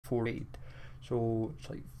84 rated. So it's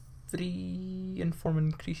like 3 inform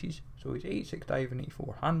increases. So he's 86 diving,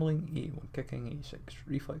 84 handling, 81 kicking, 86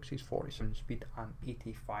 reflexes, 47 speed and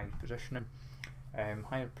 85 positioning.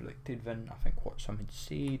 Higher predicted win, I think what some had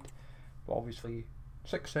said, but obviously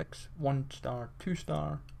 6-6, 1 star, 2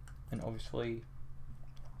 star, and obviously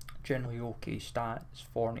generally okay stats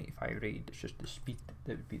for an 85 rated. It's just the speed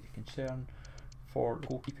that would be the concern. For the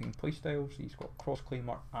goalkeeping playstyles, he's got cross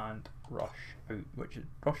claimer and rush out, which is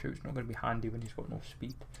rush out's not going to be handy when he's got no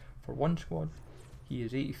speed. For one squad, he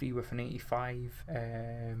is 83 with an 85.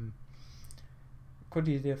 Because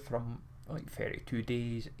he's there from like 32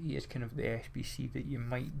 days, he is kind of the SBC that you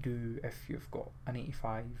might do if you've got an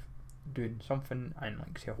 85 doing something, and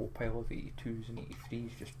like say a whole pile of 82s and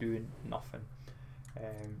 83s just doing nothing.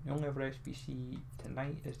 The only other SBC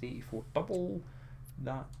tonight is the 84 double.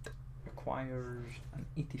 That requires an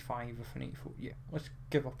 85 with an 84. Yeah, let's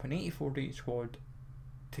give up an 84 rated squad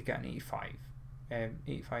to get an 85.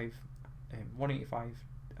 185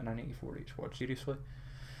 and an 84 rated squad. Seriously,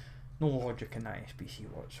 no logic in that SBC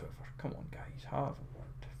whatsoever. Come on guys, have a word.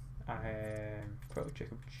 Quickly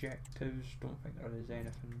check objectives. Don't think there is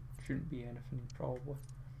anything. Shouldn't be anything probably.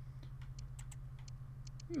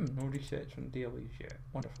 No resets on dailies yet.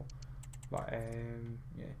 Wonderful. But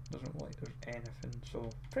yeah, doesn't look like there's anything. So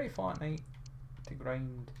pretty flat night to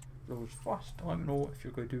grind those first. Let me know if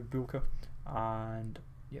you're going to do Bulka. And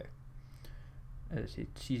yeah, as I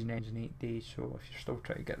said, season ends in 8 days. So if you're still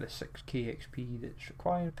trying to get the 6k XP that's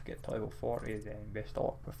required to get to level 40, then best of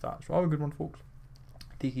luck with that. So have a good one, folks.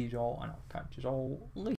 Take these all, and I'll catch you all later.